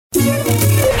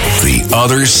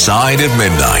Other Side of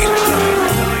Midnight.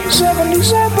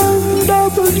 77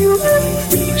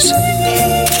 WABC.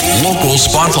 Local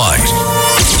Spotlight.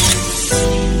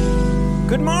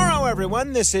 Good morrow,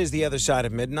 everyone. This is The Other Side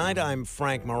of Midnight. I'm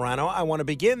Frank Morano. I want to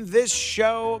begin this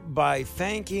show by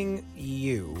thanking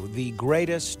you, the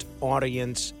greatest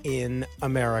audience in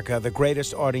America, the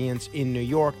greatest audience in New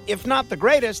York, if not the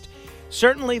greatest,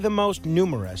 certainly the most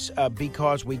numerous,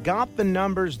 because we got the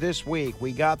numbers this week.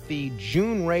 We got the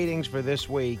June ratings for this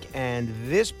week, and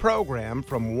this program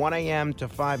from 1 a.m. to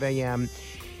 5 a.m.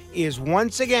 is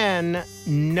once again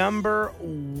number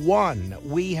one.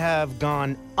 We have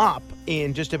gone up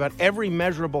in just about every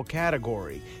measurable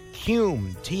category.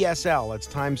 Cume, TSL, it's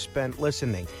time spent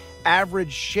listening.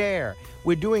 Average share,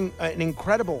 we're doing an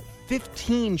incredible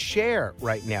 15 share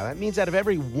right now. That means out of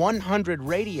every 100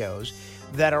 radios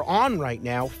that are on right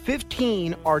now,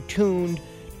 15 are tuned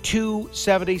to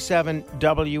 77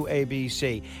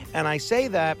 WABC. And I say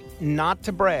that not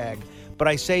to brag, but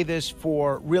I say this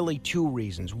for really two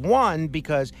reasons. One,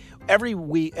 because every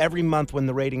month when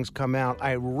the ratings come out,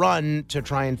 I run to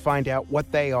try and find out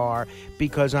what they are,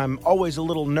 because I'm always a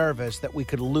little nervous that we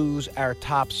could lose our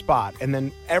top spot. And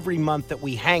then every month that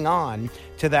we hang on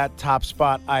to that top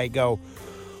spot, I go,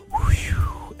 whew,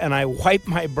 and I wipe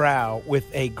my brow with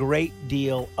a great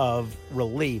deal of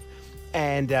relief.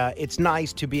 And it's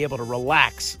nice to be able to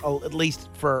relax, at least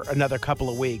for another couple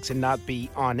of weeks, and not be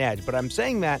on edge. But I'm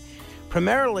saying that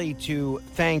primarily to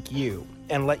thank you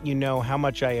and let you know how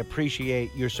much I appreciate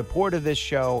your support of this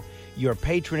show, your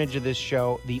patronage of this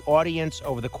show. The audience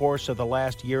over the course of the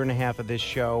last year and a half of this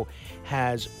show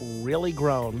has really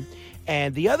grown.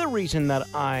 And the other reason that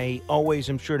I always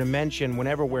am sure to mention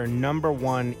whenever we're number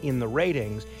one in the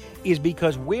ratings is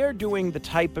because we're doing the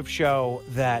type of show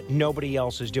that nobody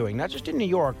else is doing, not just in New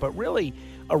York, but really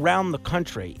around the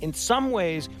country. In some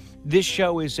ways, this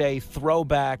show is a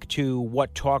throwback to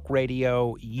what talk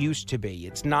radio used to be.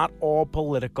 It's not all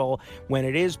political. When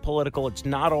it is political, it's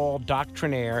not all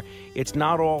doctrinaire. It's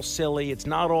not all silly. It's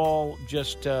not all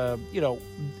just,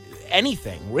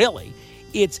 anything, really.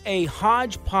 It's a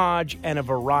hodgepodge and a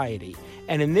variety.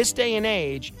 And in this day and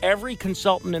age, every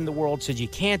consultant in the world says, you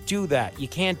can't do that. You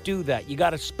can't do that. You got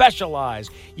to specialize.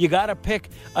 You got to pick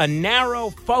a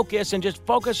narrow focus and just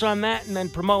focus on that and then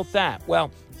promote that.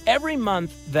 Well, every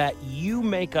month that you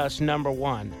make us number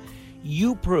one,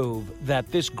 you prove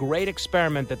that this great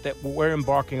experiment that we're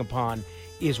embarking upon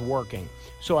is working.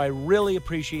 So I really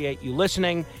appreciate you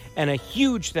listening, and a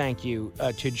huge thank you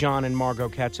to John and Margot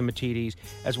Katzimatidis,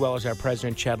 as well as our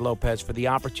president, Chad Lopez, for the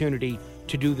opportunity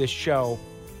to do this show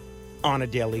on a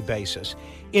daily basis.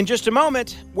 In just a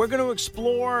moment, we're going to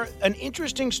explore an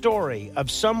interesting story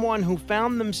of someone who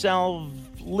found themselves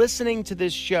listening to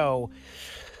this show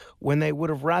when they would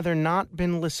have rather not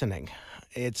been listening.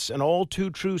 It's an all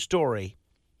too true story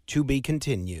to be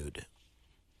continued.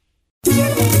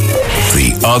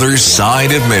 The Other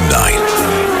Side of Midnight.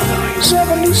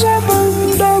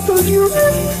 77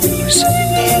 WABC.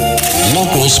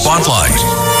 Local Spotlight.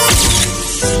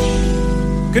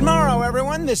 Good morrow,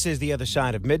 everyone. This is The Other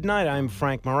Side of Midnight. I'm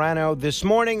Frank Morano. This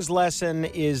morning's lesson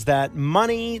is that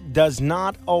money does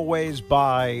not always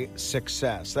buy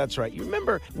success. That's right. You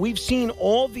remember, we've seen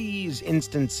all these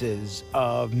instances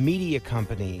of media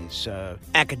companies,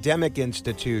 academic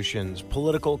institutions,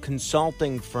 political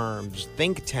consulting firms,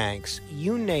 think tanks,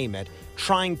 you name it,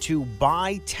 trying to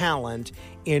buy talent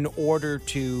in order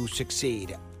to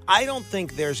succeed. I don't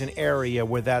think there's an area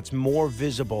where that's more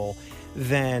visible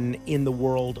than in the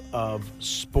world of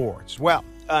sports. Well,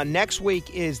 next week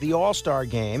is the All-Star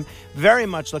Game. Very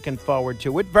much looking forward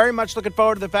to it. Very much looking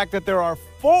forward to the fact that there are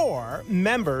 4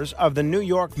 members of the New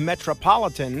York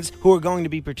Metropolitans who are going to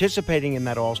be participating in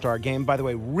that All-Star Game. By the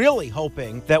way, really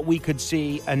hoping that we could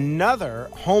see another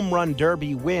home run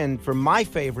derby win for my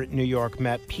favorite New York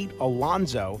Met, Pete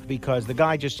Alonso, because the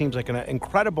guy just seems like an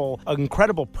incredible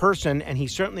person, and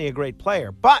he's certainly a great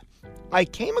player. But I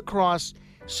came across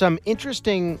some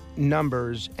interesting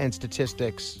numbers and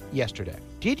statistics yesterday.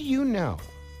 Did you know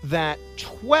that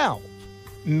 12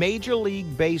 Major League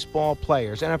Baseball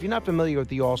players, and if you're not familiar with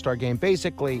the All-Star Game,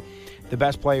 basically the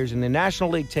best players in the National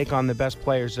League take on the best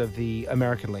players of the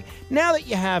American League. Now that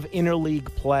you have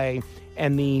interleague play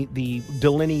and the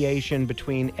delineation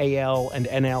between AL and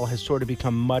NL has sort of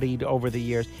become muddied over the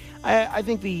years, I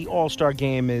think the All-Star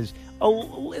Game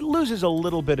it loses a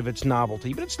little bit of its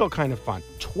novelty, but it's still kind of fun.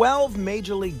 12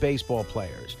 Major League Baseball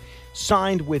players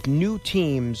signed with new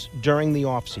teams during the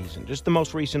offseason, just the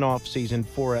most recent offseason,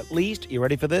 for at least, you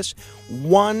ready for this,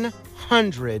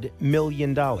 $100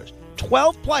 million.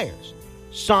 12 players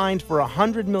signed for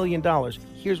 $100 million.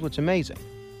 Here's what's amazing.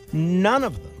 None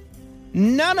of them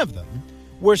None of them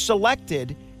were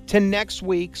selected to next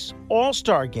week's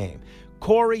All-Star game.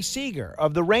 Corey Seager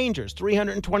of the Rangers,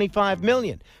 $325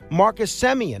 million. Marcus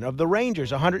Semien of the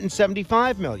Rangers,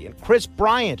 $175 million. Chris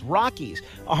Bryant, Rockies,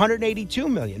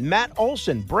 $182 million. Matt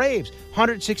Olson, Braves,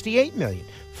 $168 million.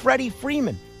 Freddie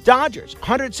Freeman, Dodgers,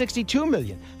 $162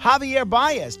 million. Javier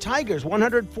Baez, Tigers,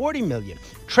 $140 million.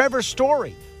 Trevor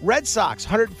Story, Red Sox,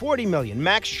 $140 million.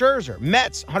 Max Scherzer,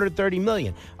 Mets, $130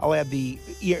 million. I'll add the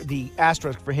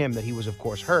asterisk for him that he was, of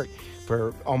course, hurt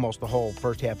for almost the whole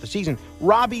first half of the season.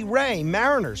 Robbie Ray,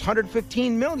 Mariners,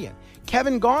 $115 million.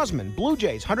 Kevin Gausman, Blue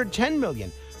Jays, $110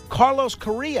 million. Carlos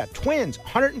Correa, Twins,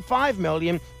 $105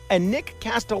 million. And Nick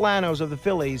Castellanos of the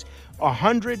Phillies,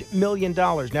 $100 million.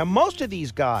 Now, most of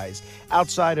these guys,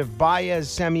 outside of Baez,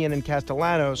 Semien, and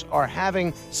Castellanos, are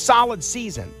having solid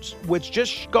seasons, which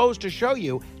just goes to show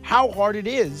you how hard it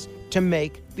is to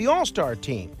make the All-Star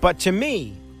team. But to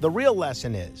me, the real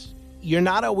lesson is you're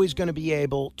not always going to be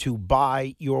able to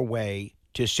buy your way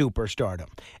to superstardom.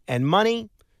 And money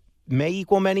may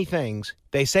equal many things.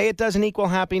 They say it doesn't equal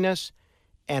happiness,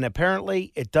 and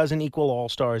apparently it doesn't equal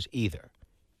All-Stars either.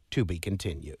 To be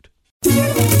continued.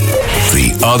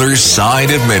 The Other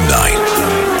Side of Midnight.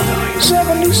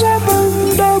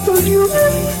 77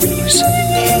 WABC.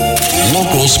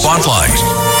 Local Spotlight.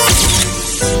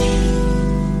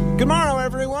 Good morrow,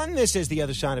 everyone. This is The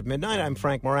Other Side of Midnight. I'm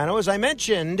Frank Morano. As I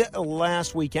mentioned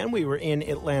last weekend, we were in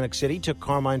Atlantic City, took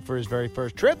Carmine for his very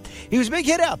first trip. He was a big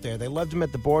hit out there. They loved him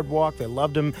at the Boardwalk. They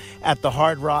loved him at the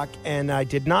Hard Rock. And I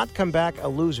did not come back a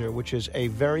loser, which is a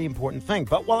very important thing.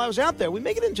 But while I was out there, we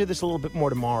may get into this a little bit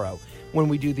more tomorrow when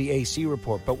we do the AC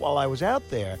report. But while I was out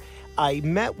there, I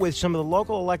met with some of the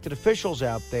local elected officials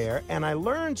out there, and I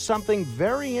learned something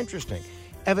very interesting.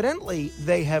 Evidently,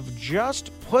 they have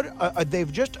just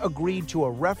agreed to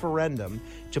a referendum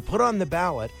to put on the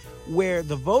ballot where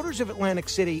the voters of Atlantic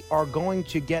City are going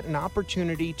to get an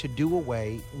opportunity to do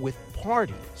away with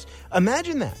parties.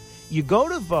 Imagine that. You go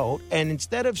to vote, and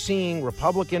instead of seeing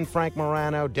Republican Frank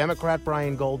Morano, Democrat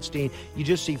Brian Goldstein, you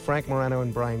just see Frank Morano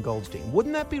and Brian Goldstein.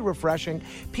 Wouldn't that be refreshing?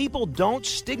 People don't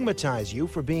stigmatize you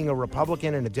for being a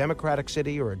Republican in a Democratic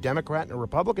city or a Democrat in a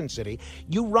Republican city.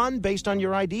 You run based on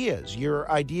your ideas, your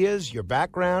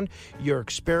background, your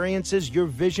experiences, your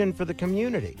vision for the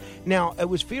community. Now, it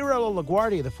was Fiorello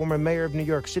LaGuardia, the former mayor of New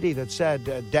York City, that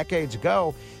said decades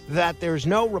ago that there's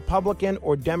no Republican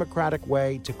or Democratic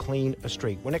way to clean a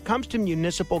street. When it comes to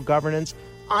municipal governance,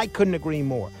 I couldn't agree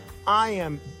more. I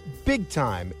am big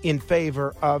time in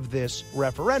favor of this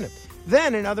referendum.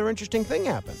 Then another interesting thing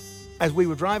happened. As we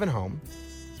were driving home,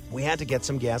 we had to get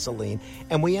some gasoline,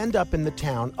 and we end up in the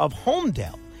town of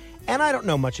Holmdel. And I don't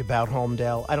know much about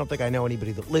Holmdel. I don't think I know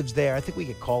anybody that lives there. I think we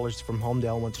get callers from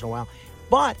Holmdel once in a while.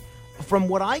 But from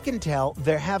what I can tell,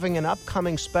 they're having an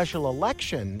upcoming special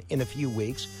election in a few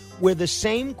weeks where the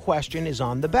same question is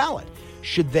on the ballot.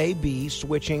 Should they be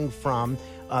switching from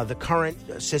the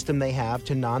current system they have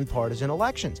to nonpartisan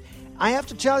elections? I have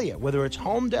to tell you, whether it's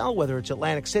Holmdel, whether it's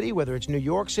Atlantic City, whether it's New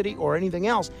York City or anything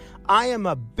else, I am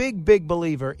a big, big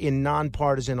believer in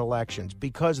nonpartisan elections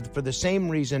because for the same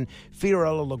reason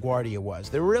Fiorello LaGuardia was.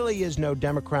 There really is no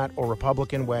Democrat or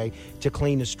Republican way to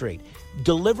clean a street.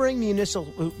 Delivering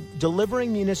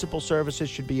municipal services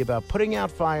should be about putting out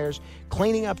fires,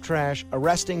 cleaning up trash,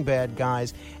 arresting bad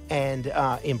guys, and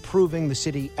improving the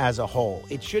city as a whole.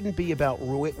 It shouldn't be about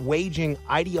waging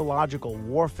ideological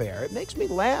warfare. It makes me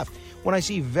laugh when I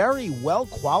see very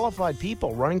well-qualified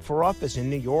people running for office in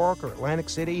New York or Atlantic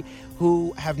City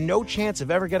who have no chance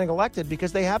of ever getting elected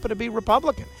because they happen to be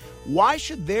Republican. Why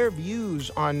should their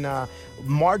views on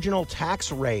marginal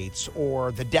tax rates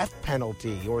or the death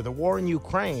penalty or the war in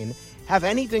Ukraine have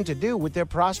anything to do with their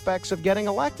prospects of getting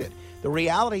elected? The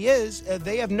reality is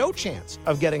they have no chance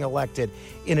of getting elected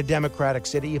in a Democratic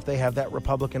city if they have that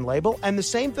Republican label. And the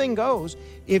same thing goes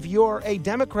if you're a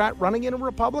Democrat running in a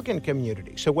Republican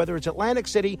community. So whether it's Atlantic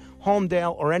City,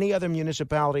 Holmdel, or any other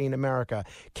municipality in America,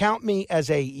 count me as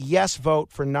a yes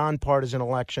vote for nonpartisan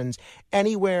elections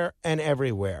anywhere and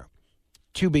everywhere.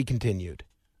 To be continued.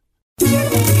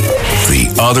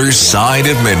 The Other Side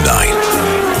of Midnight.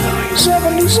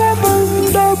 77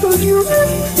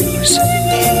 WABC.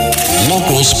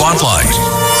 Local Spotlight.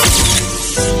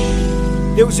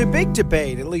 There was a big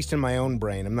debate, at least in my own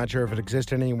brain, I'm not sure if it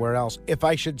existed anywhere else, if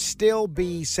I should still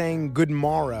be saying good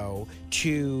morrow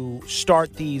to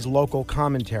start these local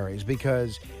commentaries,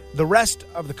 because the rest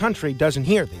of the country doesn't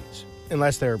hear these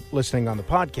unless they're listening on the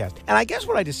podcast. And I guess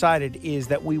what I decided is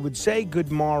that we would say good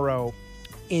morrow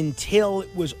until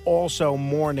it was also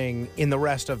morning in the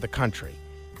rest of the country.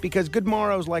 because good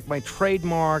morrow's like my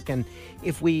trademark, and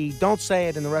if we don't say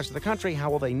it in the rest of the country, how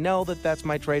will they know that that's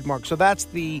my trademark? So that's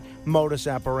the modus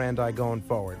operandi going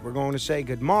forward. We're going to say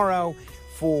good morrow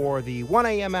for the 1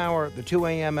 a.m. hour, the 2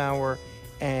 a.m. hour,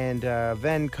 and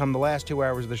then come the last 2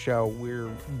 hours of the show, we're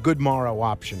good morrow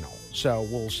optional. So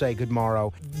we'll say good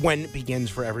morrow when it begins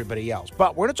for everybody else.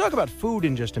 But we're going to talk about food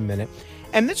in just a minute.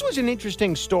 And this was an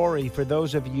interesting story for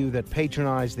those of you that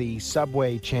patronize the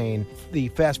Subway chain, the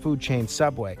fast food chain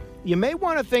Subway. You may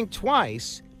want to think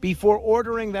twice before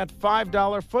ordering that $5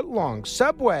 footlong.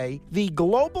 Subway, the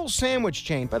global sandwich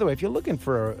chain. By the way, if you're looking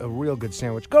for a real good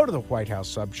sandwich, go to the White House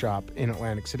Sub Shop in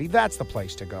Atlantic City. That's the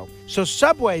place to go. So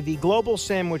Subway, the global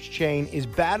sandwich chain, is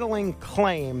battling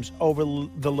claims over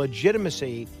the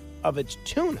legitimacy of its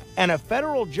tuna. And a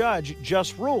federal judge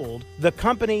just ruled the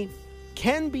company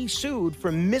can be sued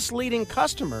for misleading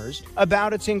customers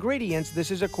about its ingredients. This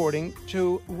is according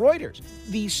to Reuters.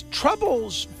 These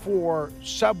troubles for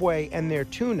Subway and their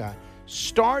tuna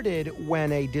started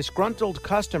when a disgruntled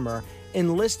customer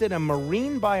enlisted a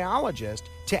marine biologist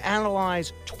to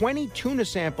analyze 20 tuna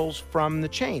samples from the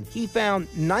chain. He found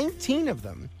 19 of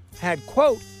them had,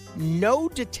 quote, no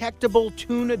detectable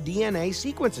tuna DNA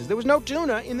sequences. There was no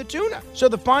tuna in the tuna. So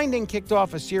the finding kicked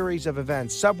off a series of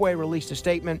events. Subway released a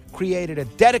statement, created a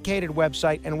dedicated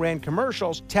website, and ran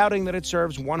commercials touting that it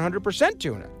serves 100%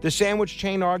 tuna. The sandwich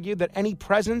chain argued that any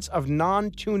presence of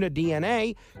non-tuna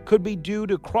DNA could be due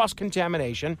to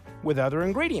cross-contamination with other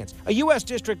ingredients. A U.S.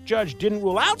 district judge didn't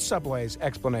rule out Subway's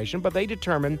explanation, but they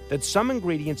determined that some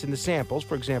ingredients in the samples,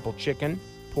 for example, chicken,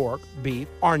 pork, beef,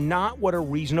 are not what a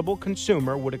reasonable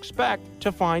consumer would expect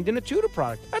to find in a tuna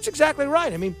product. That's exactly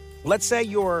right. I mean, let's say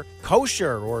you're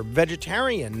kosher or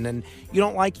vegetarian and you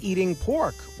don't like eating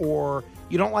pork or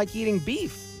you don't like eating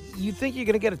beef. You think you're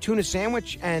going to get a tuna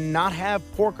sandwich and not have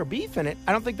pork or beef in it?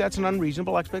 I don't think that's an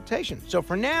unreasonable expectation. So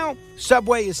for now,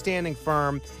 Subway is standing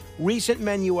firm. Recent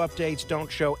menu updates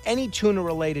don't show any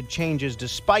tuna-related changes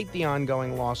despite the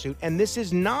ongoing lawsuit. And this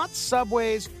is not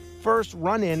Subway's first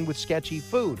run-in with sketchy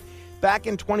food. Back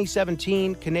in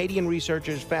 2017, Canadian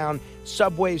researchers found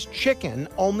Subway's chicken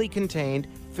only contained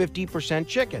 50%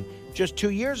 chicken. Just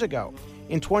 2 years ago,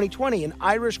 in 2020, an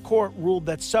Irish court ruled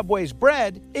that Subway's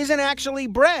bread isn't actually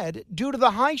bread due to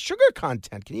the high sugar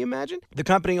content. Can you imagine? The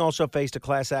company also faced a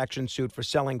class action suit for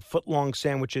selling foot-long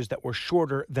sandwiches that were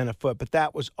shorter than a foot, but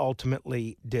that was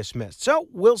ultimately dismissed. So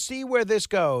we'll see where this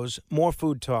goes. More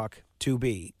food talk to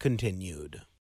be continued.